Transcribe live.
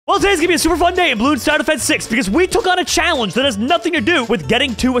Well, today's gonna be a super fun day in Bloons Tower Defense 6 because we took on a challenge that has nothing to do with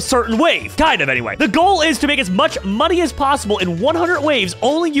getting to a certain wave. Kind of, anyway. The goal is to make as much money as possible in 100 waves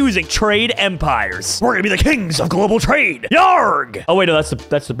only using trade empires. We're gonna be the kings of global trade. Yarg! Oh, wait, no,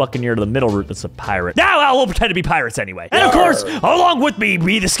 that's the buccaneer to the middle route. That's a pirate. Now we'll pretend to be pirates anyway. And of course, along with me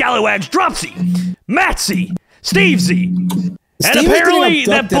be the scallywags Dropsy, Matsy, Stevesy, and apparently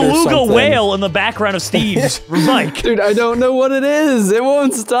that beluga whale in the background of Steve's mic. Dude, I don't know what it is. It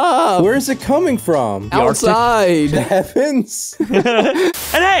won't stop. Where's it coming from? Outside. The heavens. And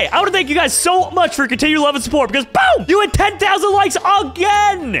hey, I want to thank you guys so much for your continued love and support because boom, you had 10,000 likes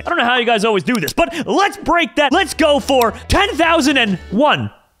again. I don't know how you guys always do this, but let's break that. Let's go for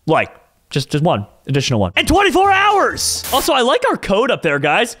 10,001 like. Just one additional one. In 24 hours. Also, I like our code up there,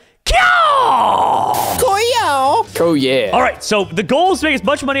 guys. Oh yeah. All right, so the goal is to make as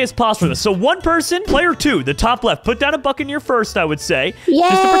much money as possible with this. So one person, player 2, the top left, put down a buccaneer first, I would say. Yay!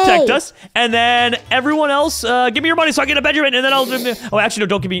 Just to protect us. And then everyone else, give me your money so I get a Benjamin, and then I'll... Oh, actually, no,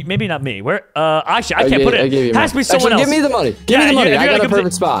 don't give me... Maybe not me. Where... actually, I can't put it. It has to be someone else. Give me the money. Give me the money. I got a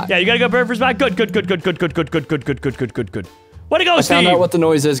perfect spot. Yeah, you gotta go perfect spot. Good. Way to go, Steve! I found out what the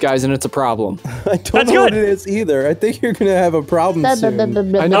noise is, guys, and it's a problem. I don't know what it is either. I think you're gonna have a problem soon.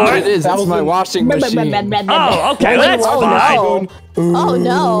 I know what it is. It's my washing machine. Oh, okay, that's fine. Oh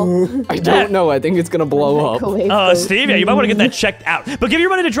no! I don't know. I think it's gonna blow up. Steve, yeah, you might want to get that checked out. But give your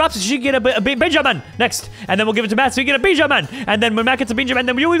money to Drops so she can get a Benjamin next, and then we'll give it to Matt so you get a Benjamin, and then when Matt gets a Benjamin,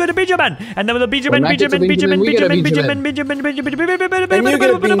 then we go to Benjamin, and then with a Benjamin, and you get a Benjamin.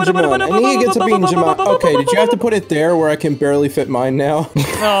 Okay, did you have to put it there where I can barely fit mine now?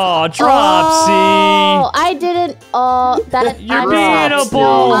 Oh, Dropsy! Oh, I didn't. You're being a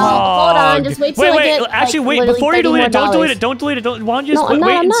bull. Hold on, just wait till I get. Actually, wait before you delete it. Don't delete it. Don't delete it. Why don't you just wait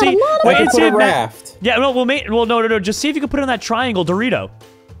and see? Wait and see if raft. Yeah, well, no. Just see if you can put it on that triangle Dorito.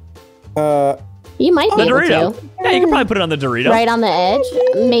 You might be able to. Yeah, you can probably put it on the Dorito. Right on the edge?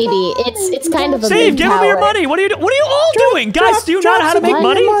 Maybe. It's kind of a Steve, give me your money. What are you all doing? Guys, do you not know how to make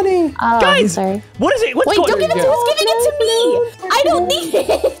money? Guys, what is it? Wait, don't give it to me. Who's giving it to me? I don't need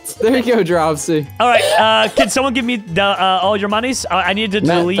it. There you go, Dropsy. All right, can someone give me all your monies? I need to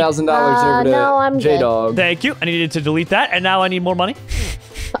delete $1,000 over to J-Dog. Thank you. I needed to delete that, and now I need more money.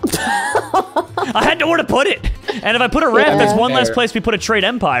 I had nowhere to put it. And if I put a raft, that's one less place we put a trade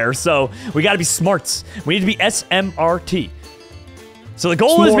empire. So we got to be smarts. We need to be SMRT. So the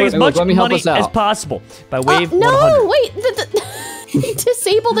goal is to make as much money as possible by wave 100. No, wait.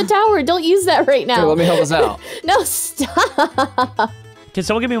 Disable the tower. Don't use that right now. Here, let me help us out. No, stop. Can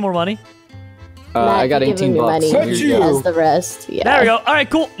someone give me more money? I got 18 bucks. As the rest. Yeah. There we go. All right,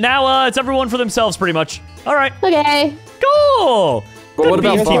 cool. Now it's everyone for themselves, pretty much. All right. Okay. Cool. But what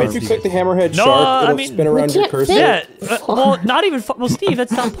about if you click the hammerhead shark, it'll spin around your cursor? Yeah, well, not even well, Steve,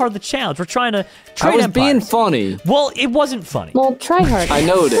 that's not part of the challenge. We're trying to trade empires. Being funny. Well, it wasn't funny. Well, try hard. I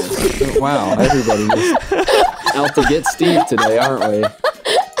know it is. Wow, everybody's out to get Steve today, aren't we?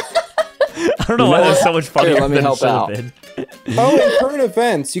 I don't know why that's so much fun. Here, let me help out. Oh, and current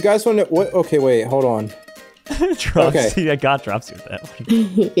events. You guys want to... What? Okay, wait, hold on. Dropsy, I got Dropsy with that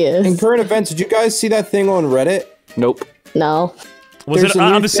one. Yes. In current events, did you guys see that thing on Reddit? Nope. No. Was it?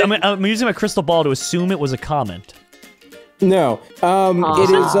 I'm using my crystal ball to assume it was a comment. No.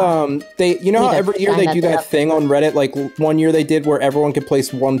 It is, they, you know how every year they do that thing on Reddit? Like, one year they did where everyone could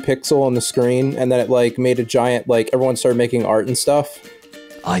place 1 pixel on the screen, and then it, like, made a giant, like, everyone started making art and stuff?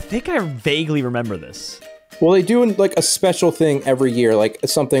 I think I vaguely remember this. Well, they do, like, a special thing every year, like,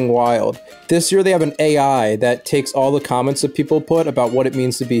 something wild. This year they have an AI that takes all the comments that people put about what it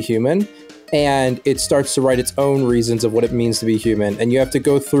means to be human, and it starts to write its own reasons of what it means to be human. And you have to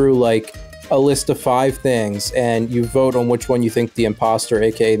go through, like, a list of 5 things, and you vote on which one you think the imposter,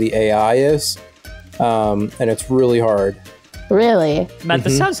 aka the AI, is. And it's really hard. Really? Matt,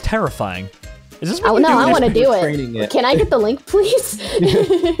 this sounds terrifying. Is this what no, I want to do it. Can I get the link, please?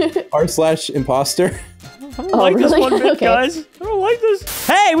 r/imposter. I don't like this one bit, guys. I don't like this.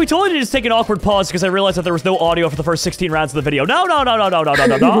 Hey, we told you to just take an awkward pause because I realized that there was no audio for the first 16 rounds of the video. No.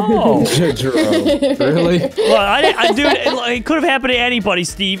 Jerome, really? Well, dude, it could have happened to anybody,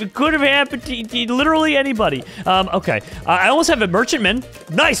 Steve. It could have happened to literally anybody. Okay. I almost have a merchantman.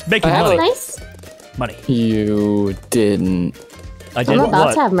 Nice, making money. Nice. Money. You didn't. I did. I'm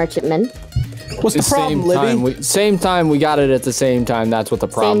about to have merchantman. What's the problem, Libby? Same time, we got it at the same time. That's what the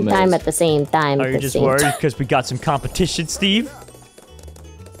problem is. Same time at the same time. Are you just worried because we got some competition, Steve?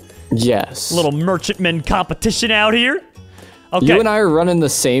 Yes. A little merchantman competition out here. Okay. You and I are running the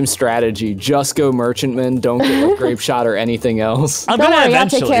same strategy. Just go merchantman. Don't get like grape shot or anything else. I'm Don't gonna worry,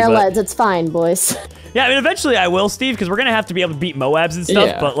 eventually. I'll take care of leads. It's fine, boys. Yeah, I mean, eventually I will, Steve, because we're going to have to be able to beat Moabs and stuff.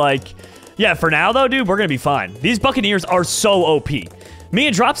 Yeah. But, like, yeah, for now, though, dude, we're going to be fine. These Buccaneers are so OP. Me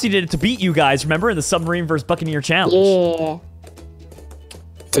and Dropsy did it to beat you guys, remember, in the Submarine vs. Buccaneer Challenge. Yeah.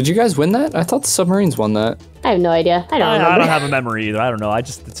 Did you guys win that? I thought the submarines won that. I have no idea. I don't I remember. don't have a memory either. I don't know. It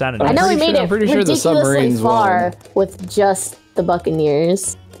sounded I nice. know we made I'm it pretty sure the ridiculously submarines far won. with just the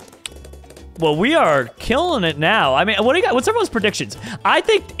Buccaneers. Well, we are killing it now. I mean, what do you got? What's everyone's predictions? I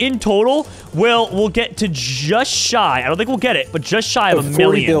think in total, we'll get to just shy. I don't think we'll get it, but just shy of a 40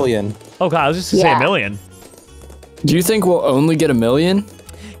 million. billion. Oh, God, I was just going to say Yeah. a million. Do you think we'll only get 1 million?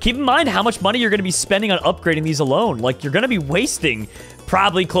 Keep in mind how much money you're going to be spending on upgrading these alone. Like, you're going to be wasting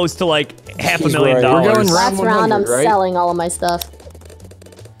probably close to, like, $500,000. He's right. We're going Last round round, I'm 100, right? selling all of my stuff.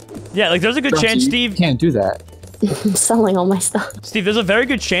 Yeah, like, there's a good chance, Steve. Can't do that. I'm selling all my stuff. Steve, there's a very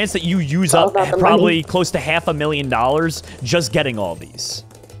good chance that you use all up about the probably money. close to $500,000 just getting all these.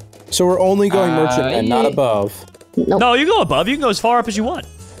 So we're only going merchantman, not yeah. above. Nope. No, you go above. You can go as far up as you want.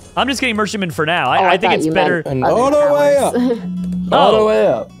 I'm just getting merchantman for now. Oh, I think thought it's you better. meant And other all the way up. powers. All the Oh, way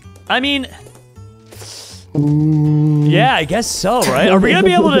up. I mean, yeah, I guess so, right? Are we gonna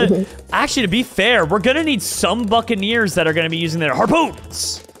be able to? Actually, to be fair, we're gonna need some Buccaneers that are gonna be using their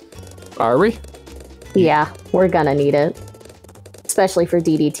harpoons. Are we? Yeah, we're gonna need it. Especially for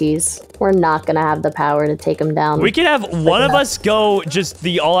DDTs. We're not gonna have the power to take them down. We could have one of us go just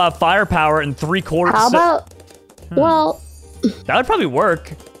the all-out firepower and 3/4. How about... Well, That would probably work.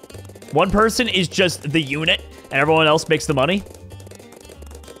 One person is just the unit, and everyone else makes the money.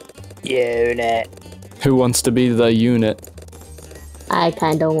 Unit. Who wants to be the unit? I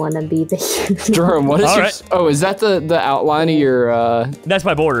kind of want to be the... Jerome, what is All your... right. Oh, is that the outline of your... That's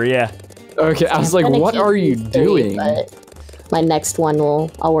my border, yeah. Okay, I was like, Gonna what keep are you these three, doing? but my next one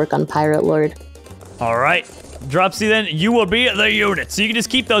I'll work on Pirate Lord. All right. Dropsy, then, you will be the unit. So you can just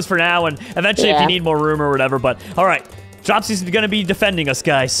keep those for now, and eventually if Yeah. you need more room or whatever. But, all right. Dropsy's going to be defending us,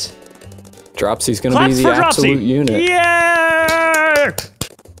 guys. Dropsy's gonna Claps be for the absolute Dropsy. unit. Yeah!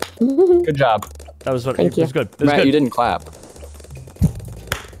 Good job. That was, Thank it you. was good. It was Matt, good. you didn't clap.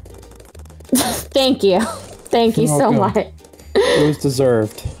 Thank you. Thank you so welcome. much. It was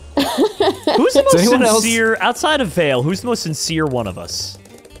deserved. Who's the most anyone else- sincere, outside of Vale, who's the most sincere one of us?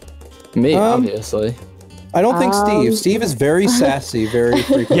 Me, obviously. I don't think Steve. Steve is very sassy, very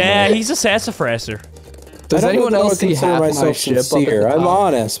frequently. Yeah, he's a sassafrasser. Does I don't anyone know if I else would see consider half my myself ship up at sincere. the I'm top?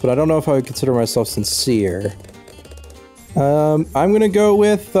 honest, but I don't know if I would consider myself sincere. I'm gonna go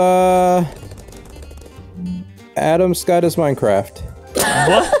with Adam Sky does Minecraft.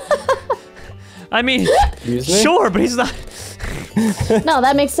 What? I mean, Excuse me? sure, but he's not. No,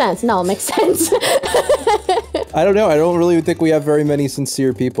 that makes sense. No, it makes sense. I don't know. I don't really think we have very many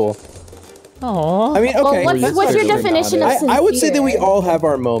sincere people. Aww. I mean, okay. Well, what's your That's definition of pretty sincere? I would say that we all have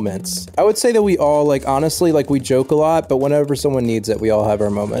our moments. I would say that we all, like, honestly, like, we joke a lot, but whenever someone needs it, we all have our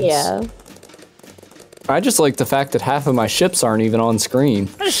moments. Yeah. I just like the fact that half of my ships aren't even on screen.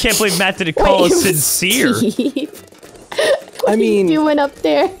 I just can't believe Matt didn't call us Wait, sincere. Steve, I mean, you went up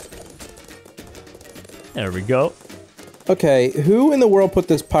there. There we go. okay, who in the world put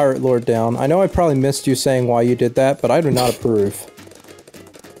this Pirate Lord down? I know I probably missed you saying why you did that, but I do not approve.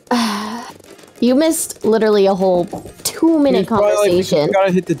 You missed literally a whole 2-minute He's probably like, conversation. we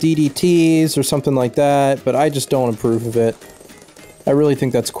gotta hit the DDTs or something like that, but I just don't approve of it. I really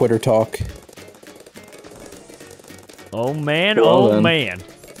think that's quitter talk. Oh man, Well, oh then. man.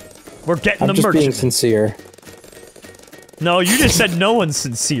 We're getting I'm the just being merchant. sincere. No, you just said no one's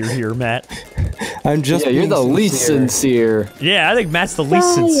sincere here, Matt. I'm just Yeah, you're being the least sincere. sincere. Yeah, I think Matt's the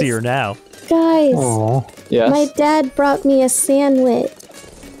least Guys. sincere now. Guys, Aw. Yes. my dad brought me a sandwich.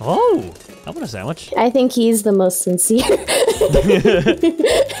 Oh, I want a sandwich. I think he's the most sincere.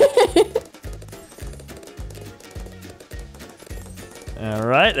 All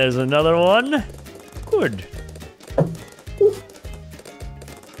right, there's another one. Good.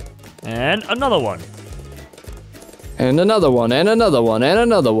 And another one. And another one, and another one, and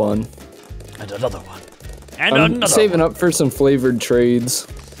another one. And another one. And I'm another saving one. up for some flavored trades.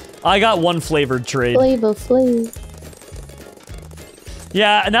 I got one flavored trade. Flavor Flav.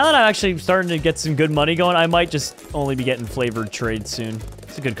 Yeah, now that I'm actually starting to get some good money going, I might just only be getting flavored trade soon.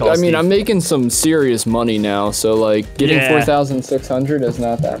 It's a good call, I mean, Steve. I'm making some serious money now, so like getting Yeah. 4,600 is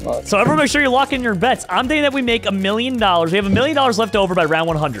not that much. So everyone make sure you lock in your bets. I'm thinking that we make $1 million. We have $1 million left over by round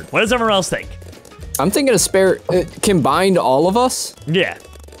 100. What does everyone else think? I'm thinking a spare combined all of us. Yeah.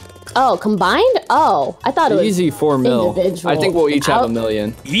 Oh, combined? Oh, I thought it was Easy 4 mil. individual. I think we'll each have I'll- $1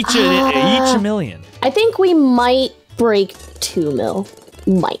 million. Each a million. I think we might break 2 mil.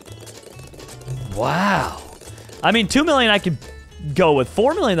 Might. Wow. I mean, $2 million I could go with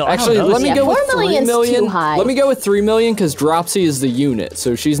 4 million though. Actually, I don't know. let me go with 4 3 million's million. too high. Let me go with 3 million because dropsy is the unit,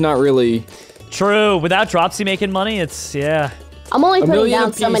 so she's not really. True. Without dropsy making money, it's yeah. I'm only putting million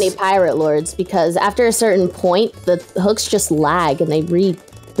down so apiece. many pirate lords because after a certain point, the hooks just lag and they read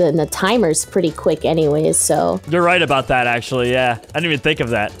the timer's pretty quick anyways, so. You're right about that, actually. Yeah, I didn't even think of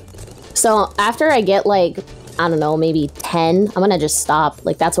that. So after I get like, I don't know, maybe 10, I'm gonna just stop.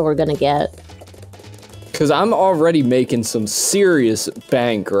 Like that's what we're gonna get. Because I'm already making some serious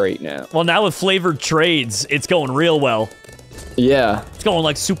bank right now. Well, now with flavored trades, it's going real well. Yeah. It's going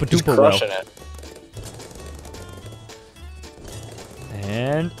like super Just duper well. crushing it.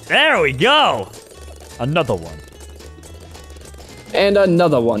 And there we go. Another one. And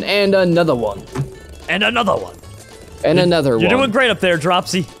another one. And another one. And another one. And another one. You're doing great up there,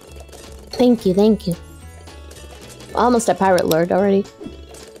 Dropsy. Thank you, thank you. Almost a pirate lord already.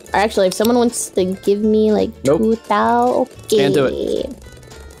 Or actually, if someone wants to give me like Nope. 2,000, okay. Can't do it.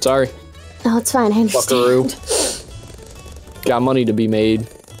 Sorry. No, it's fine. I understand. Buckaroo. Got money to be made.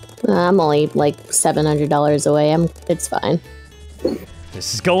 I'm only like $700 away. It's fine.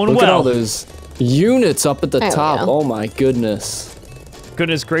 This is going Look at all well. those units up at the There we top. go. Oh my goodness.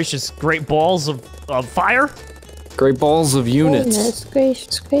 Goodness gracious, great balls of fire. Great balls of units. Goodness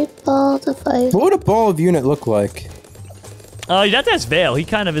gracious, great ball to fight. What would a ball of unit look like? You'd have to ask Vale. He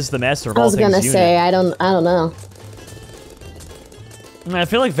kind of is the master of I all was things gonna unit. say, I don't know. I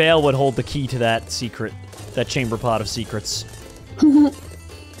feel like Vale would hold the key to that secret, that chamber pot of secrets.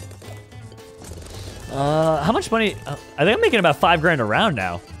 How much money? I think I'm making about 5 grand a round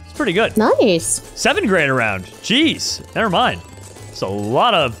now. It's pretty good. Nice. 7 grand a round. Jeez, never mind. It's a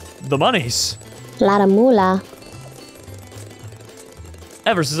lot of the monies. Lot of moolah.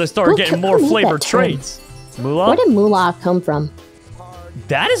 Ever since I started Who getting made more that flavored term? trades. Moolah? Where did moolah come from?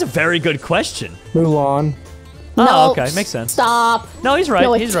 That is a very good question. Mulan. Oh, No, okay, makes sense. Stop. No, he's right.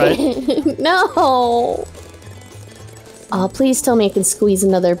 No, He's right. No. Oh, please tell me I can squeeze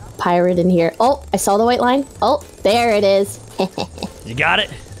another pirate in here. Oh, I saw the white line. Oh, there it is. You got it.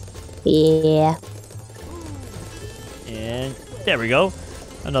 Yeah. And there we go.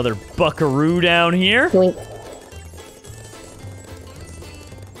 Another buckaroo down here. Yoink.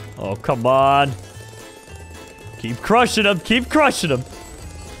 Oh, come on. Keep crushing them. Keep crushing them.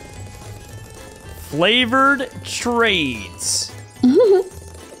 Flavored trades.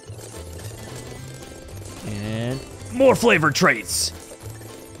 And more flavored trades.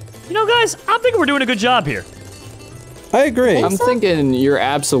 You know, guys, I'm thinking we're doing a good job here. I agree. I'm thinking you're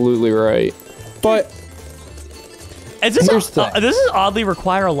absolutely right. But Is this Here's the- does this oddly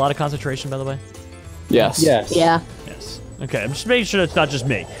require a lot of concentration, by the way? Yes. yes. Yeah. Yes. Okay, I'm just making sure it's not just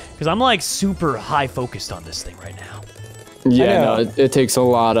me. Because I'm like super high focused on this thing right now. Yeah, know. no, it takes a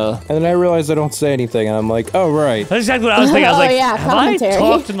lot of. And then I realized I don't say anything, and I'm like, oh, right. That's exactly what I was thinking. I was Oh, like, yeah, have I commentary.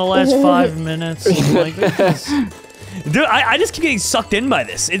 talked in the last 5 minutes? I'm like, this is- Dude, I just keep getting sucked in by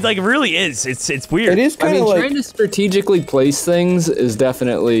this. It like really is. It's weird. It is I kind mean, of like. trying to strategically place things is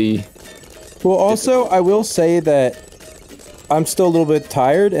definitely. Well, also, I will say that I'm still a little bit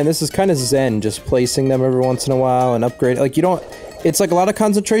tired, and this is kind of zen, just placing them every once in a while and upgrade. Like, you don't. It's like a lot of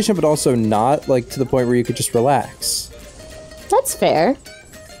concentration, but also not, like, to the point where you could just relax. That's fair.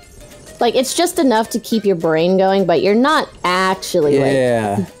 Like, it's just enough to keep your brain going, but you're not actually,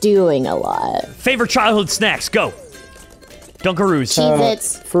 Yeah. like, doing a lot. Favorite childhood snacks? Go. Dunkaroos.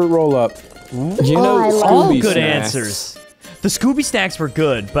 Cheez-Its. Fruit roll up. You know, I love- All Scooby good snacks. answers. The Scooby snacks were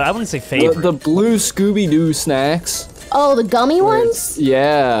good, but I wouldn't say The, favorite. the blue Scooby Doo snacks. Oh, the gummy ones?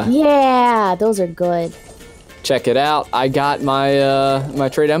 Yeah. Yeah, those are good. Check it out. I got my my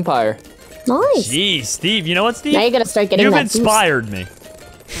Trade Empire. Nice. Jeez, Steve. You know what, Steve? Now you gotta start getting You've that boost. inspired me.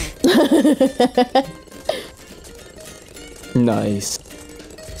 Nice.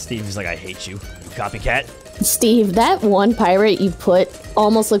 Steve is like, I hate you, you copycat. Steve, that one pirate you put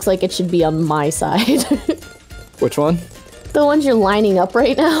almost looks like it should be on my side. Which one? The ones you're lining up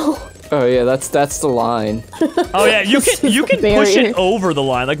right now. Oh yeah, that's the line. Oh yeah, you can push barrier. it over the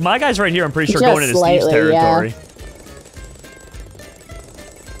line. Like my guy's right here. I'm pretty sure Just going into Steve's slightly, yeah. territory.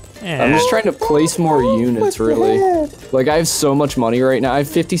 Yeah. I'm just trying to place more units, really. Like I have so much money right now. I have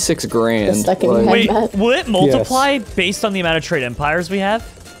 56 grand. stuck in your like, head. Wait, will it multiply based on the amount of trade empires we have?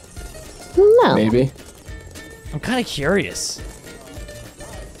 No. maybe. I'm kind of curious.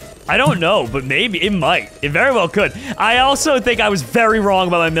 I don't know, but maybe it might. It very well could. I also think I was very wrong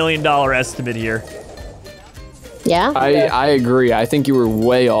about my $1 million estimate here. Yeah? I agree. I think you were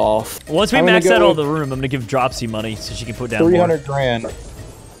way off. Once we I'm gonna max go out all with- the room, I'm gonna give Dropsy money so she can put down more. 300 grand.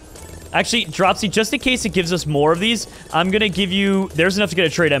 Actually, Dropsy, just in case it gives us more of these, I'm gonna give you. There's enough to get a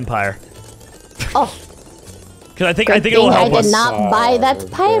trade empire. Oh. Because I think Good it'll thing I help did us. not buy that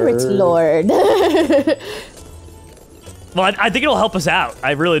pirate lord. Well, I think it'll help us out.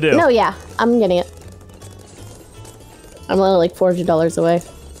 I really do. No, yeah, I'm getting it. I'm only like $400 away.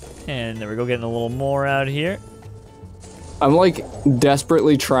 And there we go, getting a little more out here. I'm like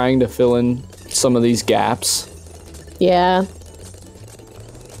desperately trying to fill in some of these gaps. Yeah.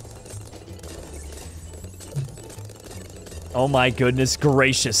 Oh my goodness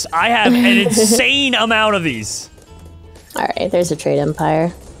gracious. I have an insane amount of these. All right, there's a trade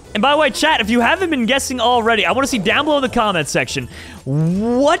empire. And by the way, chat, if you haven't been guessing already, I want to see down below in the comments section,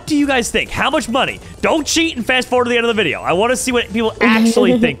 what do you guys think? How much money? Don't cheat and fast forward to the end of the video. I want to see what people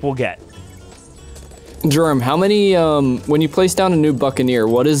actually think we'll get. Jerome, how many, when you place down a new Buccaneer,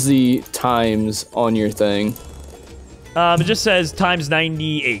 what is the times on your thing? It just says times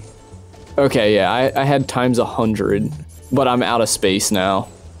 98. Okay, yeah, I had times 100, but I'm out of space now.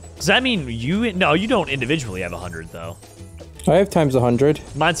 Does that mean you, no, you don't individually have 100 though. I have times 100.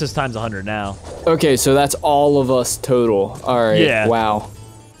 Mine says times 100 now. Okay, so that's all of us total. All right, Yeah. wow.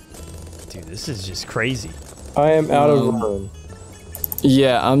 Dude, this is just crazy. I am out of room.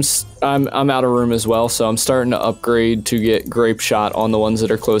 Yeah, I'm out of room as well, so I'm starting to upgrade to get grape shot on the ones that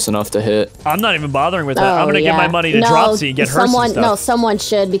are close enough to hit. I'm not even bothering with that. I'm Oh, gonna give my money to Dropsy and get her some stuff. No, someone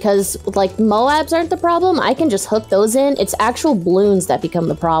should, because like Moabs aren't the problem. I can just hook those in. It's actual Bloons that become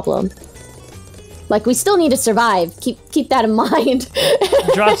the problem. Like, we still need to survive. Keep that in mind.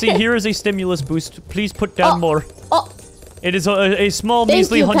 Dropsy, here is a stimulus boost. Please put down more. Oh, It is a small, thank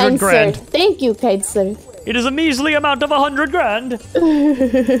measly you, 100 kind grand. sir. Thank you, kind sir. It is a measly amount of 100 grand.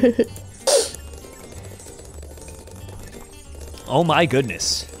 Oh my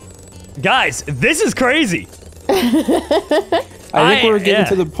goodness. Guys, this is crazy. I think we're getting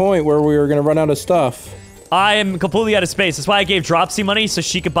to the point where we were going to run out of stuff. I am completely out of space. That's why I gave Dropsy money so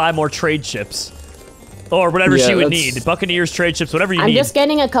she could buy more trade ships. Or whatever she would need. Buccaneers, trade ships, whatever you need. I'm just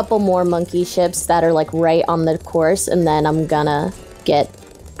getting a couple more monkey ships that are like right on the course, and then I'm gonna get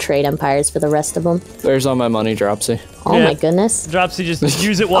trade empires for the rest of them. There's all my money, Dropsy. Oh my goodness. Dropsy, just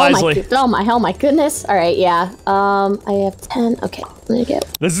use it wisely. Oh my goodness. All right, yeah. I have 10. Okay, let me go.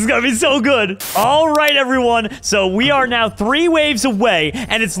 This is gonna be so good. All right, everyone. So we are now 3 waves away,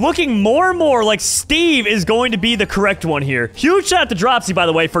 and it's looking more and more like Steve is going to be the correct one here. Huge shout out to Dropsy, by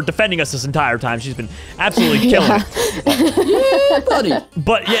the way, for defending us this entire time. She's been absolutely killing it. Yeah, buddy.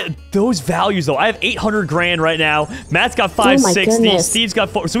 But yeah, those values though. I have 800 grand right now. Matt's got 560. goodness. Steve's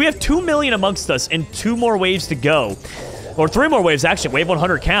got 4. So we have 2 million amongst us and 2 more waves to go. Or 3 more waves, actually. Wave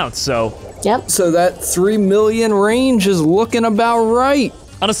 100 counts, so. Yep. So that 3 million range is looking about right.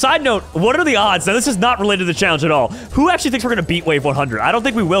 On a side note, what are the odds? Now, this is not related to the challenge at all. Who actually thinks we're going to beat Wave 100? I don't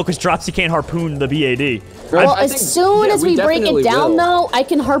think we will, because Dropsy can't harpoon the BAD. Well, as soon as we break it definitely down, will. though, I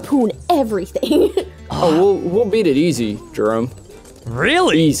can harpoon everything. Oh, we'll beat it easy, Jerome.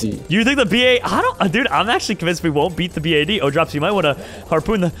 Really? Easy. You think the BAD? I don't, dude, I'm actually convinced we won't beat the BAD. Oh, Dropsy, you might want to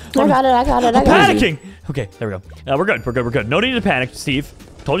harpoon the. I got it. I'm panicking. Okay, there we go. We're good. No need to panic, Steve.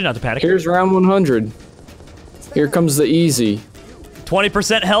 Told you not to panic. Here's round 100. Here comes the easy.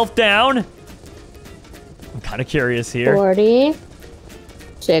 20% health down. I'm kind of curious here. 40,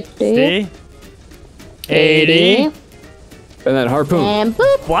 60, 80. And then harpoon. and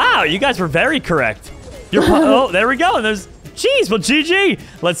boop. Wow, you guys were very correct. Oh, there we go. And there's, geez, well, GG.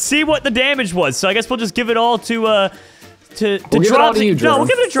 Let's see what the damage was. So I guess we'll just give it all to We'll give it all to Dropsy. you, No, Jerome. we'll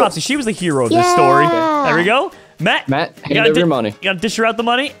give it to Dropsy. She was the hero of this story. Yeah. There we go. Matt, hand over your money. You gotta dish her out the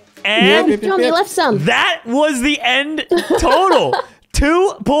money. And Yep. Jerome, you left some. that was the end total.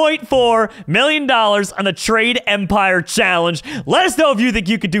 $2.4 million on the Trade Empire Challenge. Let us know if you think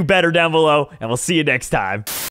you could do better down below, and we'll see you next time.